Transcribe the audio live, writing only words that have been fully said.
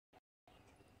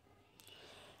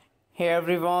Hey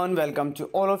everyone, welcome to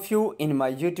all of you in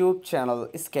my YouTube channel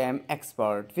Scam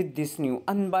Expert with this new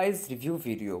unbiased review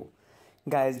video.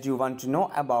 Guys, do you want to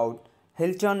know about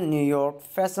Hilton New York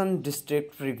Fashion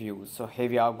District review? So here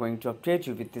we are going to update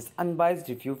you with this unbiased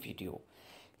review video.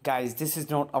 Guys, this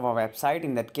is not our website.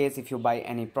 In that case, if you buy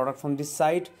any product from this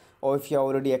site or if you have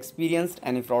already experienced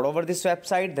any fraud over this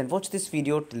website, then watch this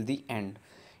video till the end.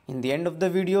 In the end of the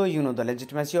video, you know the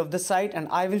legitimacy of the site and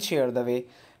I will share the way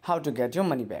how to get your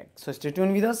money back. So stay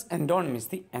tuned with us and don't miss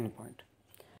the end point.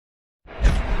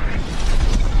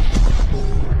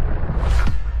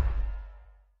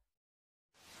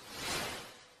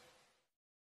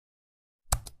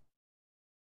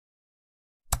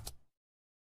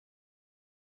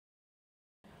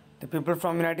 The people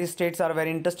from United States are very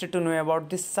interested to know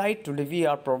about this site. Today we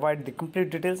are provide the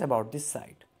complete details about this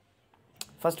site.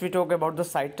 First we talk about the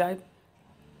site type.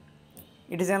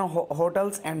 It is an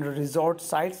hotels and resort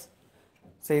sites.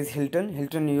 Says Hilton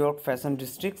New York Fashion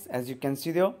Districts. As you can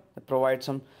see there, they provide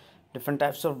some different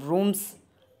types of rooms,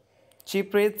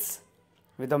 cheap rates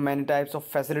with many types of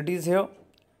facilities here.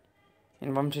 In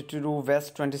 152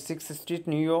 West 26th Street,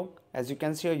 New York. As you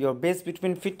can see here, you're based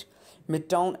between Fifth,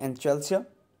 Midtown and Chelsea.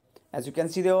 As you can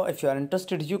see there, if you are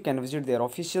interested, you can visit their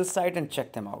official site and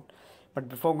check them out. But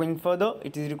before going further,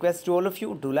 it is a request to all of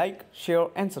you to like, share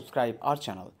and subscribe our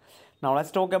channel. Now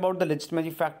let's talk about the legitimacy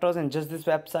factors and judge this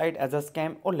website as a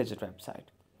scam or legit website.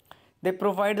 They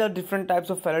provide the different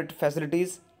types of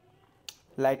facilities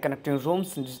like connecting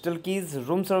rooms, digital keys,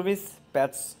 room service,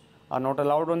 pets are not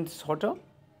allowed on this hotel,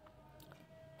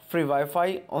 free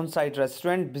Wi-Fi, on-site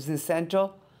restaurant, business center,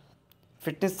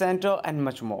 fitness center and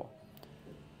much more.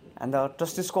 And the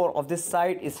trust score of this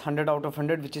site is 100 out of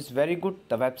 100, which is very good.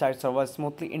 The website servers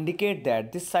smoothly indicate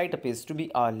that this site appears to be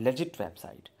a legit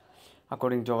website.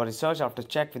 According to our research, after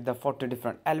check with the 40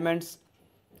 different elements,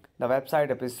 the website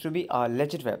appears to be a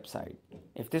legit website.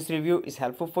 If this review is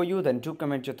helpful for you, then do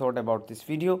comment your thought about this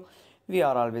video. We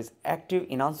are always active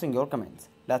in answering your comments.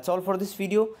 That's all for this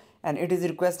video, and it is a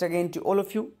request again to all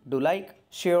of you, do like,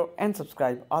 share and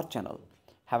subscribe our channel.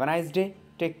 Have a nice day.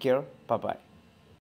 Take care. Bye bye.